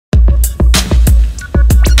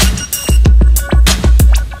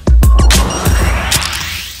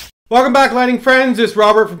Welcome back, lighting friends. It's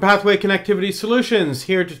Robert from Pathway Connectivity Solutions,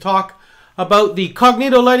 here to talk about the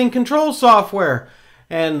Cognito lighting control software.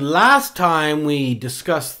 And last time we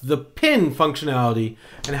discussed the pin functionality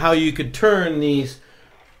and how you could turn these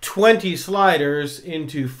 20 sliders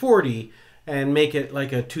into 40 and make it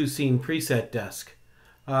like a two-scene preset desk.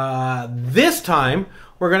 This time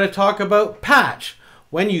we're going to talk about patch.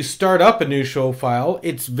 When you start up a new show file,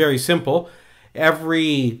 it's very simple.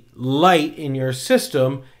 Every light in your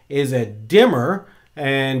system is a dimmer,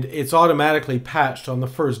 and it's automatically patched on the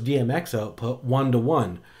first DMX output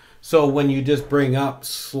 1-to-1. So when you just bring up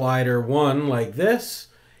slider 1 like this,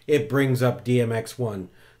 it brings up DMX 1.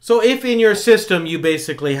 So if in your system you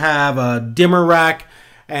basically have a dimmer rack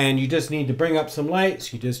and you just need to bring up some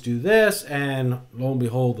lights, you just do this and lo and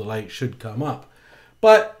behold, the light should come up.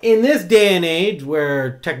 But in this day and age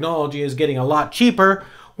where technology is getting a lot cheaper,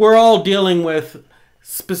 we're all dealing with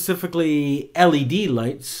specifically LED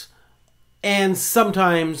lights, and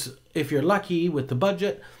sometimes, if you're lucky with the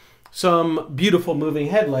budget, some beautiful moving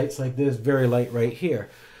headlights like this very light right here.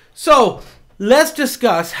 So let's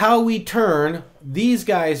discuss how we turn these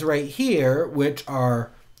guys right here, which are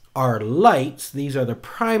our lights. These are the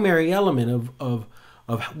primary element of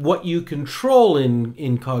what you control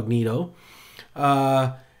in Cognito,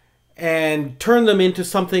 and turn them into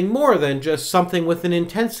something more than just something with an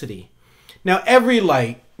intensity. Now, every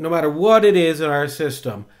light, no matter what it is in our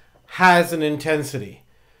system, has an intensity.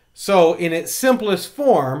 So in its simplest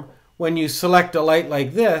form, when you select a light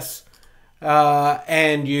like this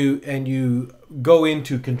and you go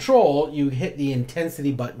into control, you hit the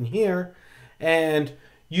intensity button here, and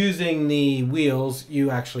using the wheels you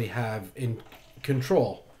actually have in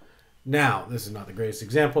control. Now, this is not the greatest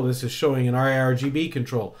example. This is showing an RGB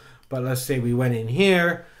control, but let's say we went in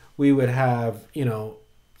here, we would have, you know,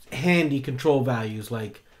 handy control values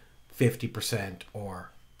like 50%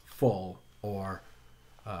 or full, or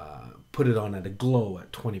put it on at a glow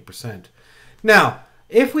at 20%. Now,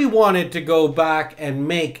 if we wanted to go back and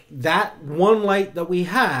make that one light that we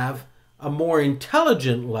have a more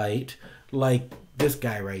intelligent light, like this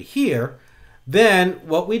guy right here, then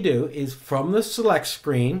what we do is from the select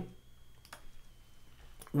screen,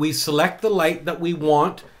 we select the light that we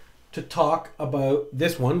want to talk about.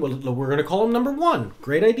 This one, we're going to call him number 1.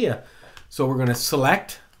 Great idea. So we're going to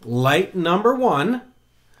select light number 1,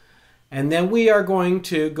 and then we are going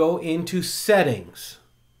to go into settings.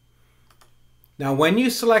 Now, when you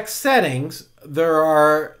select settings, there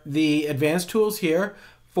are the advanced tools here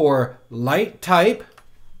for light type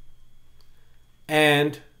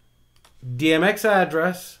and DMX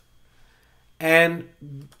address and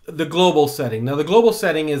the global setting. Now, the global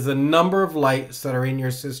setting is the number of lights that are in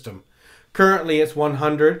your system. Currently, it's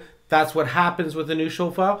 100. That's what happens with a new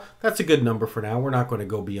show file. That's a good number for now. We're not going to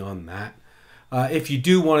go beyond that. If you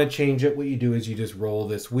do want to change it, what you do is you just roll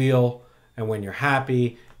this wheel, and when you're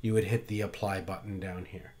happy, you would hit the apply button down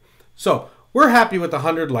here. So we're happy with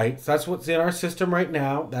 100 lights. That's what's in our system right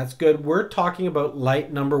now. That's good. We're talking about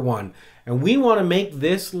light number 1, and we want to make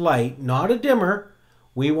this light not a dimmer.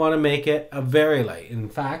 We want to make it a very light. In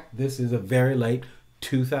fact, this is a very light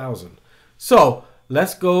 2000. So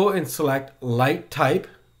let's go and select light type,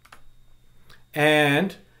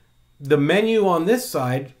 and the menu on this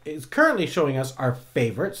side is currently showing us our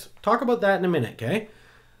favorites. Talk about that in a minute, okay?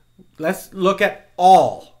 Let's look at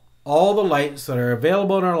all the lights that are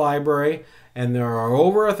available in our library, and there are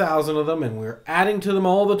over 1,000 of them, and we're adding to them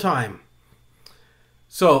all the time.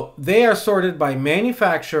 So they are sorted by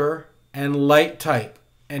manufacturer and light type.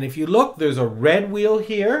 And if you look, there's a red wheel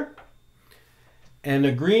here and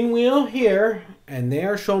a green wheel here, and they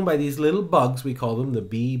are shown by these little bugs. We call them the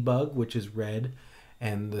B bug, which is red,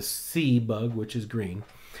 and the C bug, which is green.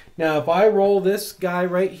 Now, if I roll this guy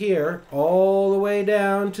right here all the way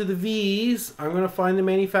down to the V's, I'm going to find the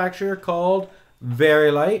manufacturer called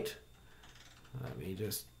Very Light. Let me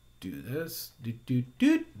just do this.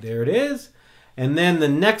 There it is. And then the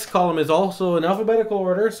next column is also in alphabetical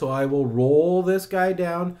order, so I will roll this guy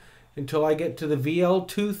down until I get to the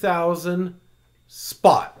VL2000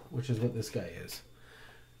 spot, which is what this guy is.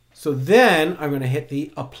 So then I'm going to hit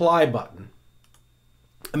the apply button.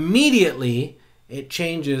 Immediately, it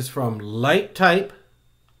changes from light type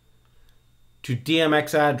to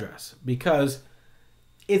DMX address, because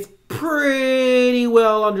it's pretty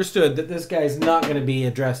well understood that this guy's not going to be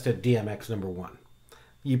addressed at DMX number 1.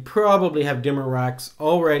 You probably have dimmer racks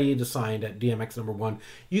already assigned at DMX number 1.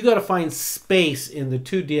 You got to find space in the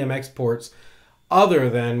 2 DMX ports other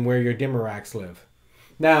than where your dimmer racks live.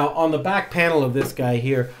 Now, on the back panel of this guy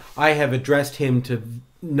here, I have addressed him to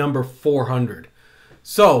number 400.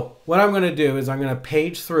 So what I'm going to do is I'm going to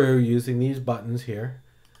page through using these buttons here.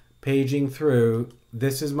 paging through.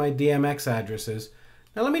 This is my DMX addresses.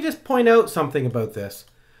 Now let me just point out something about this.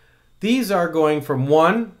 These are going from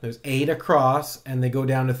 1, there's 8 across, and they go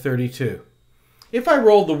down to 32. If I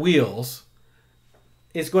roll the wheels,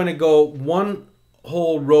 it's going to go one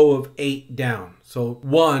whole row of 8 down. So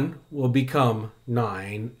 1 will become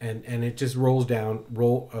 9, and it just rolls down,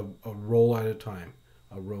 a roll at a time,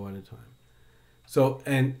 a row at a time. So,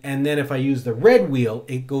 and then if I use the red wheel,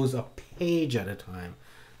 it goes a page at a time.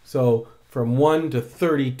 So from 1 to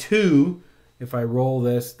 32, if I roll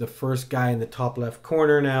this, the first guy in the top left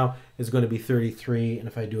corner now is going to be 33. And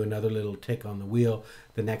if I do another little tick on the wheel,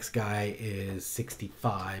 the next guy is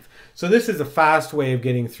 65. So this is a fast way of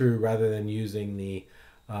getting through rather than using the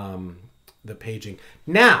paging.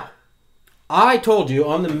 Now, I told you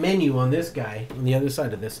on the menu on this guy, on the other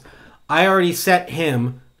side of this, I already set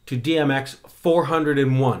him to DMX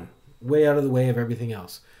 401, way out of the way of everything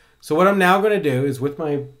else. So what I'm now going to do is with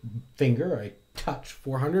my finger, I touch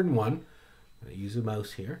 401. I use the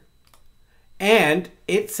mouse here. And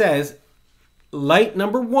it says light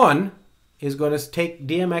number 1 is going to take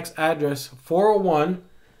DMX address 401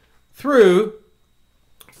 through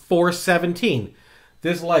 417.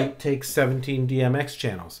 This light takes 17 DMX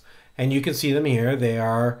channels. And you can see them here. They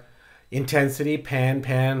are intensity, pan,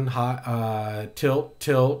 tilt,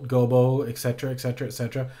 gobo, etc., etc.,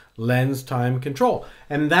 etc., lens, time, control.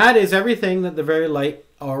 And that is everything that the very light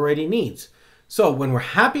already needs. So when we're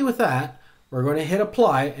happy with that, we're going to hit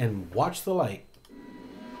apply and watch the light.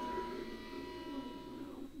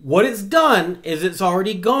 What it's done is it's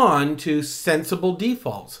already gone to sensible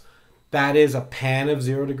defaults. That is a pan of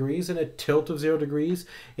 0 degrees and a tilt of 0 degrees.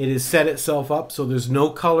 It has set itself up so there's no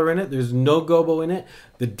color in it. There's no gobo in it.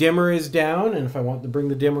 The dimmer is down, and if I want to bring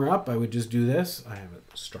the dimmer up, I would just do this. I haven't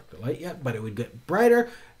struck the light yet, but it would get brighter,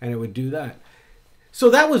 and it would do that. So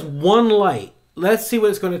that was one light. Let's see what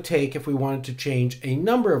it's going to take if we wanted to change a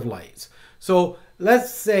number of lights. So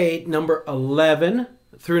let's say number 11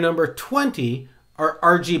 through number 20 are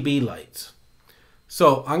RGB lights.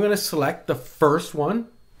 So I'm going to select the first one,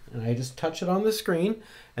 and I just touch it on the screen,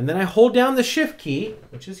 and then I hold down the shift key,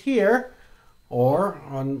 which is here, or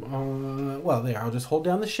on, well, there, I'll just hold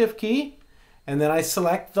down the shift key, and then I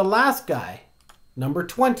select the last guy, number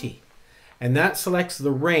 20, and that selects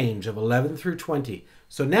the range of 11 through 20.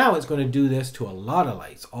 So now it's going to do this to a lot of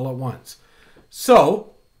lights all at once.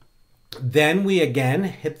 So then we again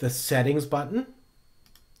hit the settings button,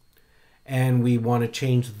 and we want to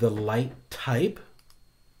change the light type.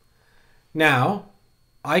 Now,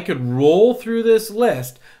 I could roll through this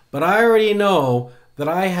list, but I already know that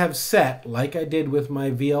I have set, like I did with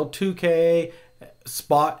my VL2K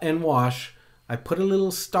spot and wash, I put a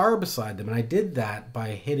little star beside them, and I did that by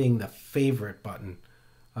hitting the favorite button.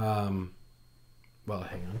 Well,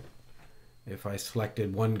 hang on. If I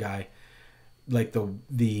selected one guy, like the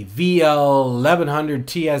VL1100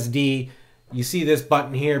 TSD, you see this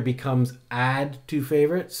button here becomes add to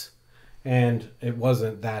favorites. And it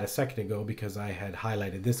wasn't that a second ago because I had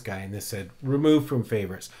highlighted this guy and this said remove from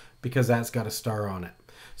favorites because that's got a star on it.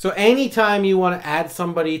 So anytime you want to add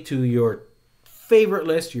somebody to your favorite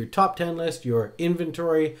list, your top 10 list, your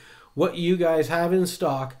inventory, what you guys have in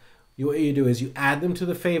stock, what you do is you add them to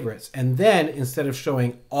the favorites. And then instead of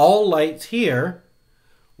showing all lights here,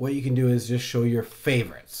 what you can do is just show your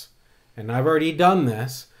favorites. And I've already done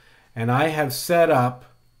this, and I have set up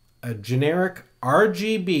a generic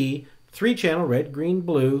RGB 3-channel red, green,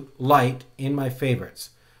 blue light in my favorites.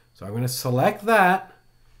 So I'm going to select that,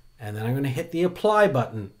 and then I'm going to hit the apply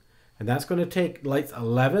button, and that's going to take lights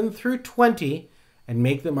 11 through 20 and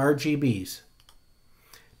make them RGBs.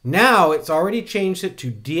 Now it's already changed it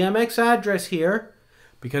to DMX address here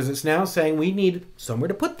because it's now saying we need somewhere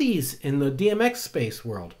to put these in the DMX space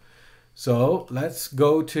world. So let's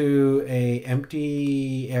go to a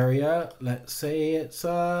empty area. Let's say it's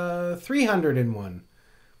 301.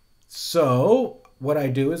 So what I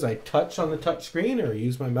do is I touch on the touch screen or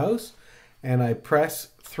use my mouse and I press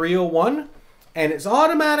 301 and it's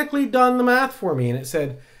automatically done the math for me. And it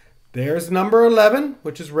said, there's number 11,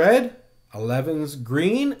 which is red, 11's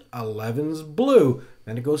green, 11's blue.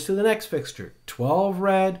 Then it goes to the next fixture, 12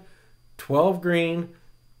 red, 12 green,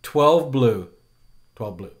 12 blue,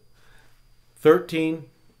 12 blue. 13,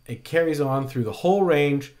 it carries on through the whole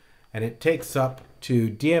range and it takes up to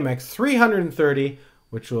DMX 330,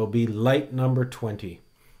 which will be light number 20.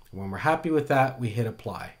 When we're happy with that, we hit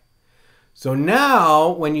apply. So now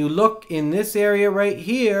when you look in this area right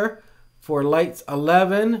here for lights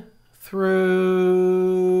 11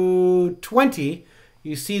 through 20,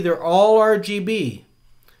 you see they're all RGB.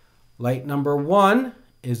 Light number 1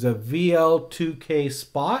 is a VL2K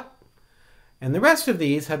spot. and the rest of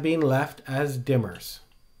these have been left as dimmers.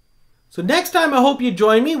 So next time I hope you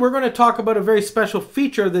join me. We're going to talk about a very special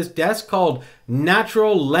feature of this desk called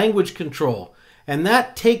natural language control. And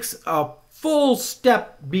that takes a full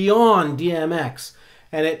step beyond DMX.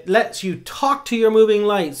 And it lets you talk to your moving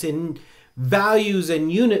lights in values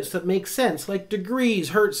and units that make sense, like degrees,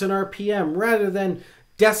 hertz, and RPM, rather than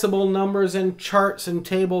decibel numbers and charts and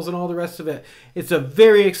tables and all the rest of it. It's a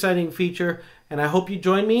very exciting feature, and I hope you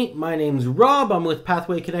join me. My name's Rob. I'm with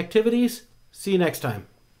Pathway Connectivities. See you next time.